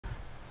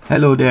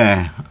Hello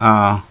there.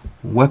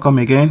 Welcome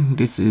again.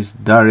 This is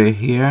Dare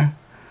here.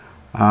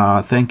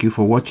 Thank you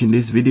for watching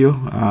this video.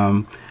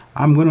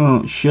 I'm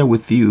gonna share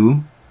with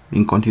you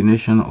in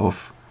continuation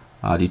of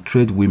the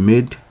trade we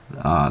made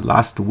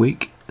last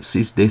week,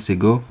 6 days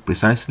ago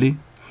precisely.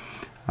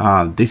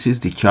 This is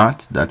the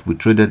chart that we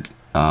traded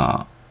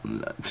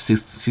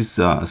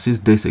six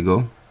days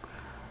ago.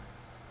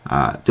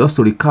 Just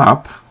to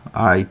recap,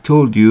 I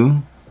told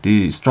you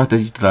the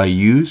strategy that I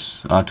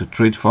use to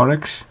trade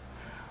Forex.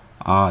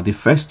 The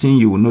first thing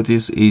you will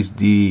notice is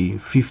the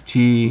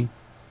 50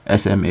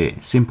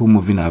 SMA, simple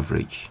moving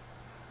average.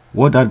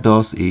 What that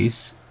does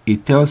is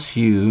it tells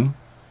you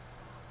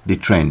the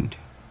trend.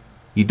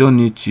 You don't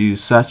need to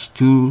search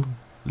too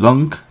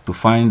long to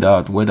find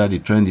out whether the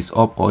trend is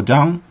up or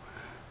down.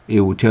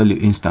 It will tell you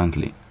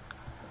instantly.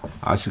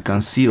 As you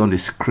can see on the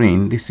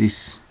screen, this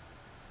is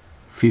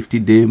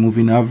 50-day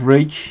moving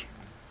average.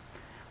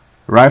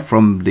 Right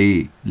from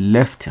the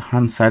left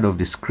hand side of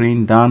the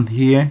screen down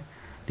here,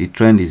 the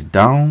trend is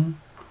down.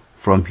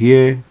 From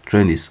here,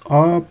 trend is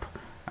up,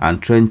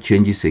 and trend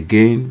changes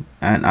again,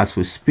 and as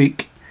we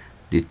speak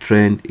the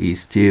trend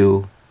is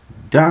still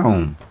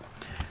down.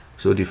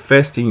 So the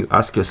first thing you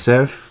ask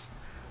yourself,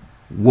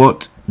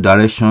 what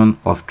direction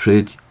of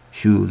trade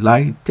should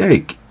I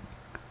take?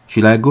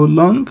 Should I go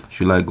long?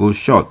 Should I go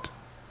short?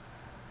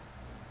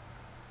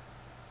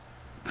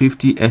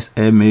 50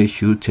 SMA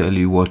should tell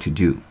you what to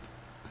do.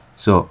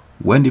 So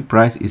when the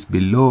price is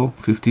below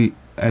 50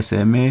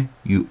 SMA,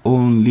 you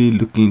only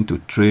looking to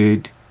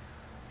trade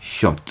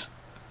short.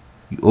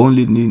 You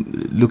only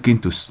looking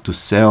to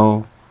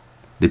sell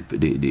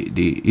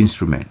the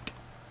instrument.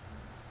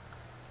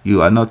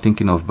 You are not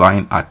thinking of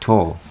buying at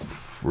all.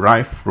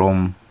 Right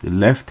from the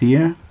left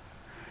here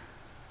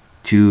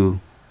to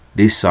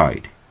this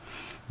side,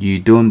 you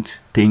don't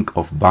think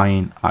of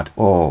buying at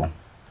all.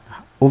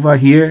 Over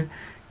here,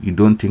 you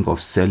don't think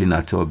of selling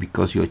at all,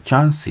 because your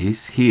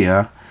chances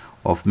here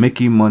of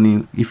making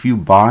money if you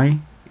buy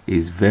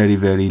is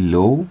very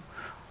low.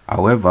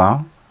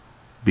 However,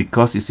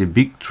 because it's a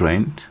big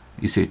trend,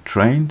 it's a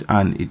trend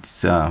and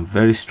it's a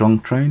very strong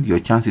trend, your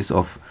chances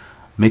of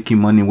making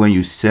money when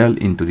you sell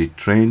into the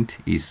trend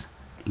is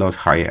a lot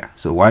higher.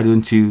 So why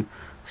don't you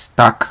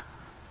stack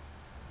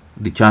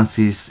the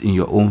chances in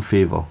your own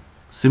favor?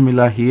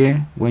 Similar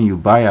here, when you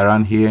buy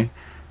around here,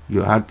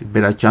 you have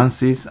better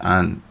chances,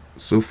 and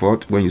so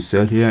forth. When you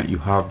sell here, you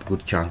have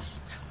good chance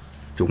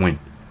to win.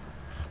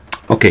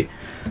 Okay,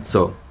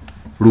 so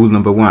rule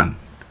number one,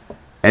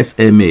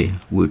 SMA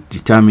will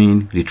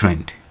determine the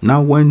trend.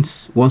 Now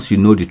once you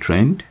know the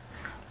trend,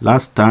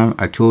 last time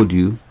I told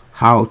you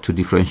how to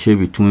differentiate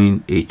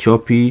between a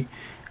choppy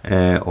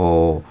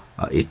or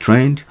a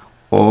trend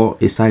or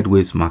a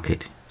sideways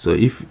market. So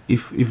if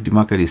the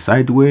market is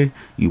sideways,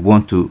 you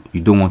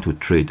don't want to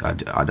trade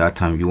at that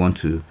time. You want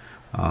to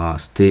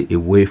stay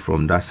away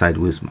from that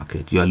sideways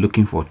market. You are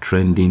looking for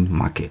trending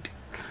market.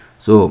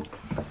 So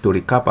to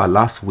recap our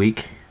last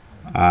week,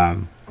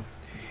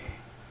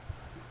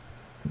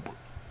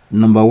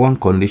 number one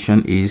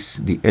condition is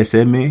the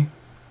SMA.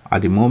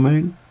 At the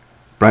moment,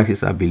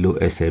 prices are below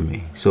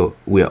SMA, so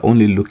we are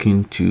only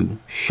looking to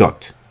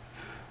short.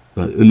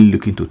 We are only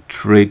looking to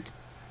trade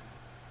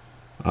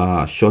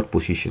short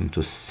position,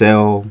 to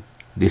sell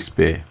this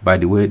pair. By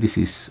the way, this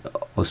is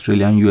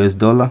Australian US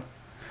dollar.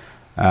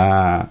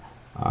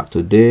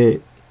 Today's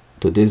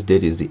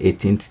date is the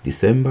 18th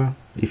December.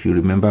 If you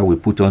remember, we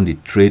put on the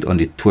trade on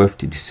the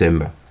 12th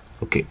December.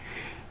 Okay,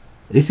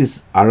 this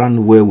is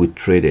around where we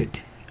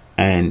traded,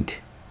 and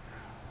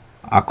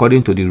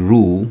according to the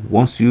rule,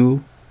 once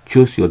you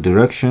choose your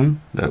direction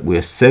that we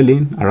are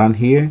selling around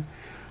here,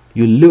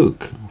 you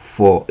look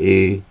for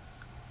a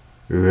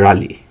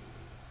rally.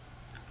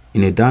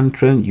 In a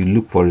downtrend, you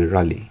look for a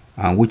rally,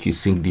 and which is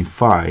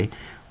signified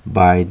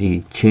by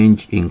the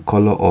change in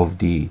color of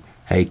the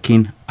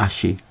Heiken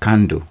Ashi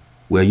candle.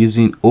 We're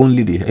using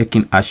only the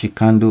Heiken Ashi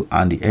candle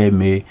and the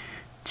MA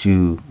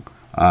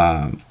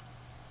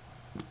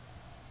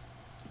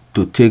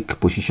to take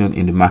position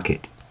in the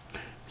market.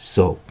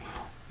 So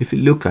if you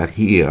look at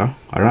here,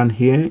 around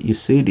here, you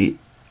see the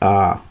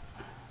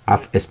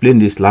I've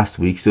explained this last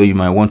week, so you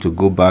might want to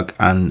go back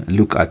and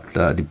look at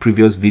the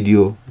previous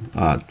video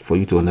for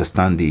you to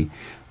understand the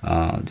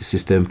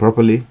system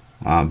properly.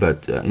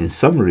 But in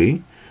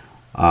summary,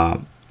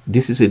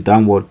 this is a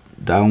downward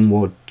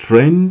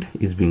trend.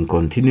 It's been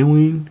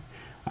continuing,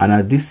 and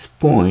at this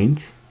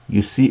point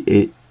you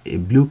see a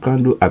blue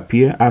candle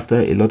appear after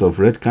a lot of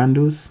red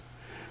candles.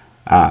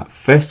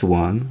 First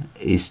one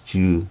is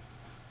to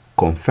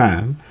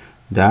confirm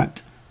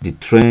that the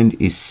trend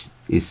is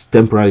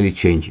temporarily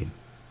changing,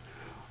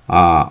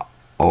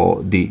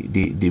 or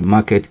the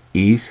market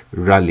is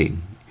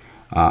rallying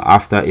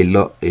after a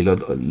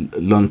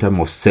long time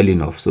of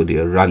selling off, so they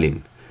are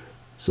rallying.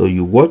 So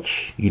you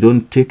watch, you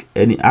don't take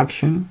any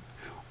action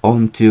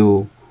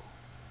until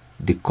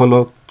the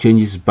color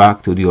changes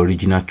back to the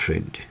original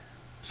trend.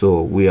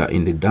 So we are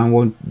in the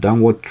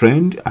downward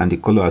trend, and the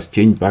color has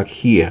changed back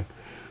here.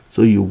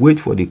 So you wait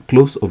for the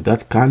close of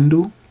that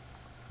candle.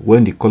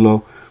 When the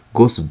color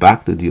goes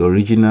back to the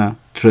original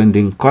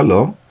trending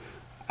color,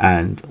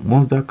 and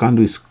once that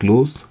candle is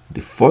closed,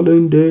 the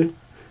following day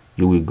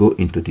you will go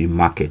into the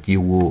market.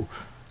 You will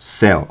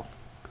sell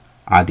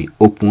at the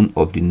open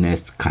of the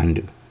next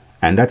candle,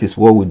 and that is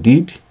what we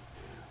did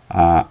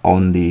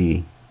on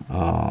the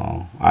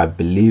I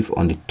believe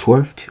on the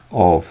 12th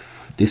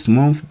of this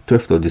month,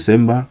 12th of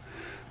December.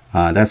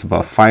 That's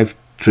about 5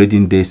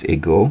 trading days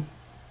ago.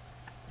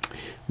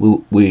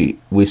 We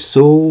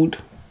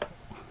sold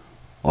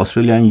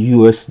Australian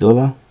US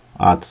dollar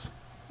at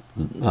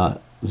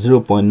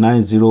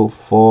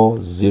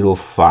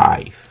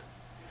 0.90405,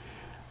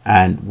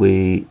 and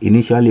we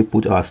initially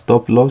put our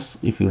stop loss,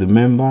 if you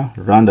remember,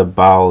 round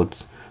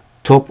about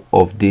top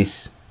of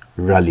this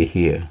rally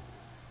here,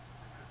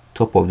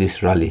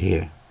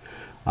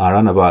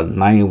 around about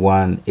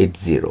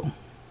 9180.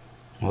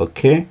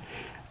 Okay,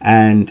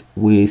 and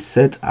we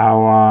set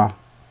our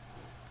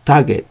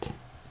target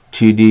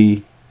to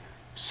the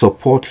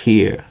support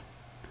here,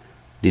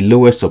 the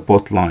lowest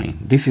support line.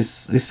 This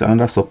is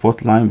another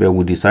support line, but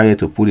we decided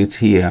to put it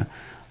here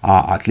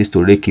at least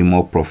to rake in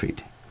more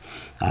profit.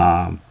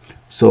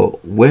 So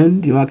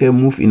when the market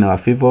moved in our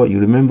favor, you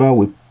remember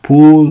we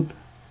pulled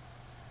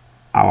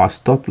our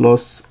stop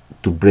loss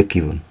to break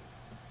even.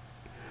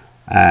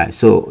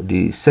 So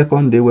the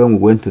second day when we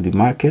went to the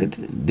market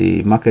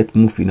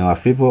moved in our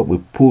favor, we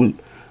pulled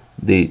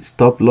the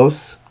stop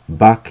loss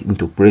back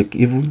into break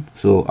even.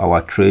 So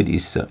our trade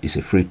is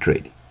a free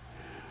trade.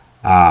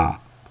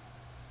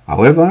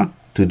 However,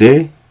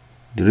 today,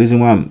 the reason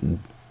why I'm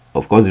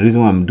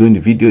doing the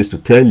video is to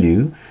tell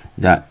you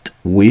that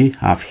we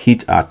have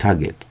hit our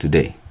target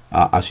today.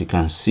 As you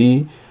can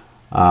see,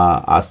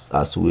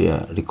 as we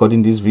are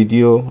recording this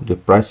video, the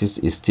prices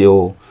is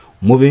still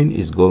moving,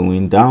 is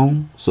going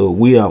down. So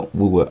we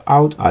were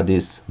out at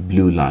this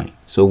blue line.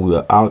 So we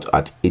were out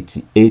at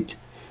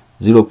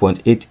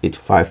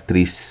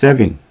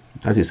 0.88537.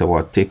 That is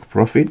our take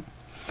profit.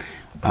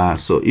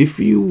 So if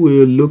you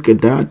will look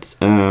at that,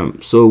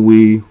 so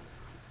we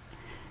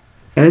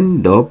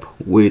end up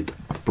with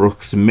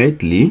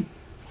approximately,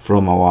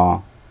 from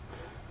our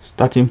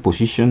starting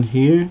position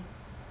here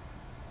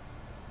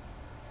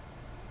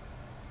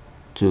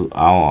to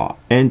our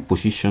end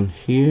position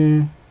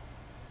here,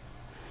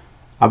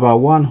 about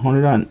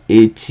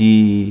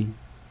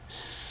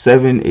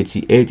 187,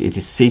 88,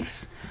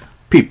 86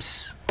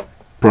 pips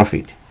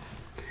profit.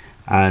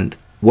 And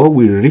what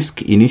we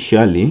risk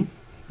initially,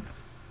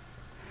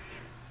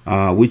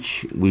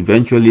 which we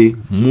eventually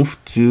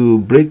moved to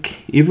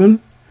break even,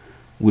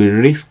 we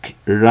risk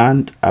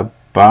around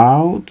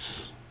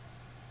about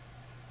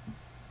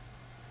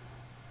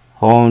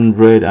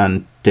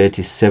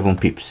 137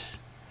 pips.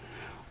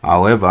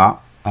 However,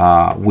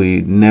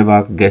 we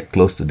never get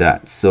close to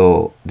that.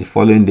 So the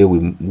following day we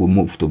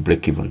move to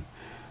break even.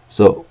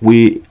 So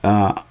the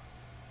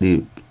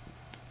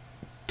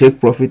take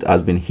profit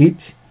has been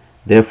hit.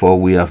 Therefore,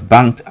 we have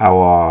banked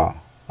our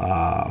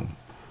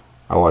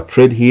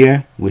trade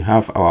here. We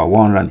have our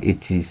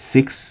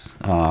 186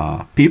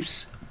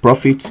 pips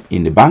profit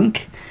in the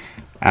bank,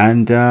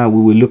 and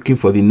we were looking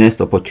for the next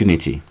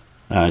opportunity.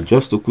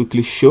 Just to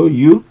quickly show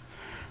you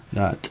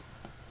that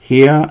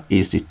here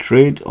is the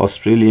trade,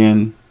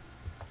 Australian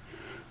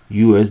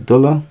US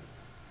dollar.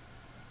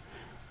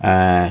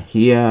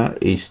 Here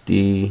is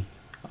the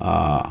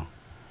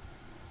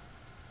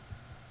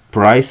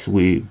price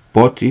we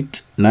bought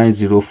it,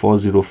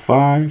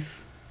 90405.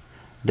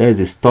 There is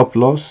a stop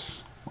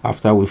loss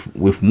after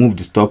we've moved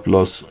the stop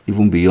loss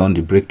even beyond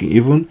the breaking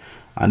even,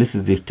 and this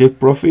is the take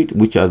profit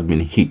which has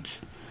been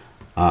hit.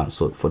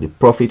 So for the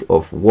profit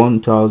of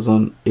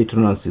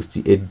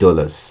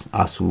 $1,868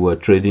 as we were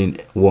trading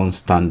one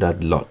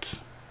standard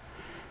lot.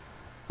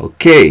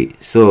 Okay,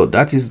 so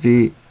that is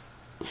the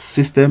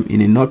system in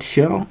a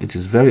nutshell. It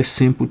is very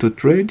simple to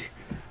trade.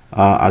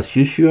 As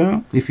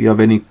usual, if you have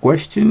any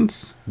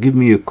questions, give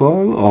me a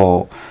call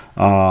or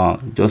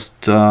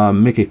just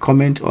make a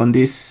comment on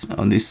this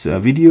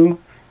video,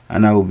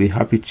 and I will be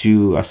happy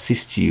to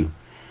assist you.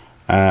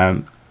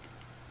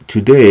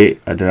 Today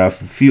there are a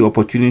few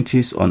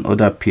opportunities on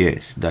other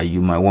pairs that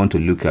you might want to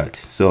look at.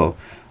 So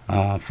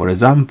for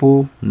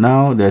example,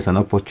 now there's an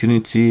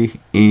opportunity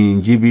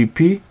in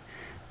GBP.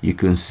 You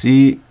can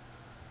see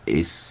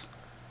it's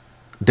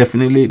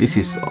definitely, this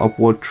is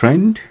upward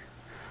trend.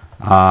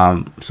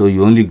 So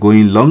you're only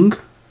going long,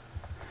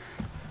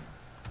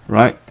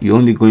 right? You're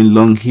only going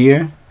long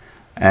here,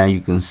 and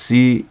you can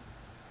see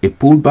a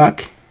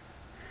pullback,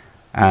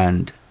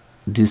 and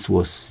this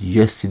was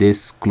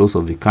yesterday's close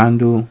of the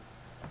candle.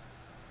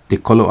 The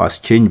color has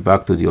changed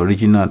back to the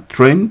original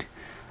trend,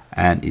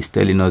 and it's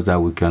telling us that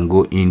we can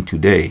go in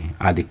today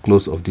at the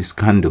close of this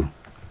candle.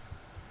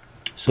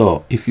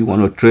 So if you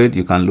want to trade,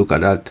 you can look at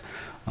that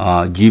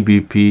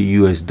GBP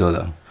US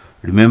dollar.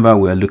 Remember,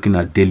 we are looking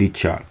at daily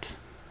chart.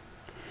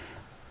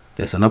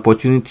 There's an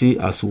opportunity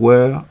as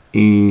well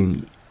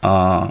in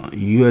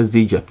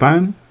USD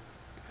Japan.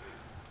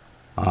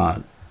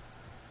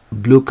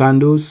 Blue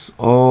candles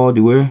all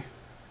the way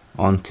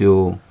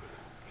until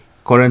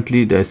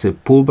currently there's a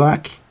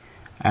pullback,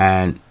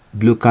 and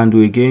blue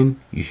candle again,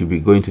 you should be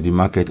going to the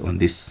market on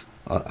this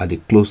at the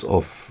close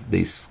of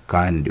this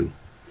candle.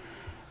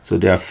 So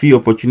there are few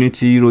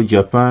opportunity. Euro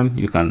Japan,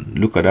 you can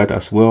look at that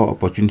as well,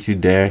 opportunity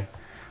there.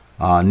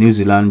 New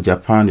Zealand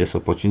Japan, there's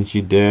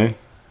opportunity there.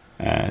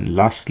 And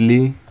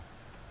lastly,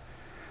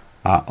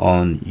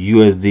 on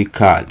USD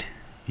card,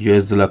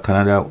 US dollar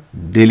Canada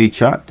daily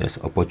chart, there's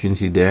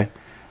opportunity there.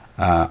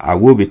 I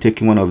will be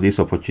taking one of these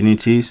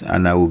opportunities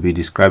and I will be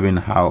describing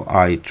how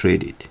I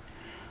trade it.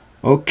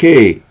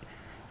 Okay,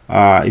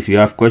 if you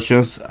have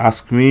questions,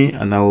 ask me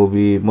and I will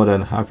be more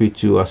than happy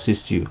to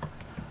assist you.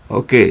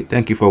 Okay,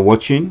 thank you for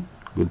watching.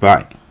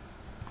 Goodbye.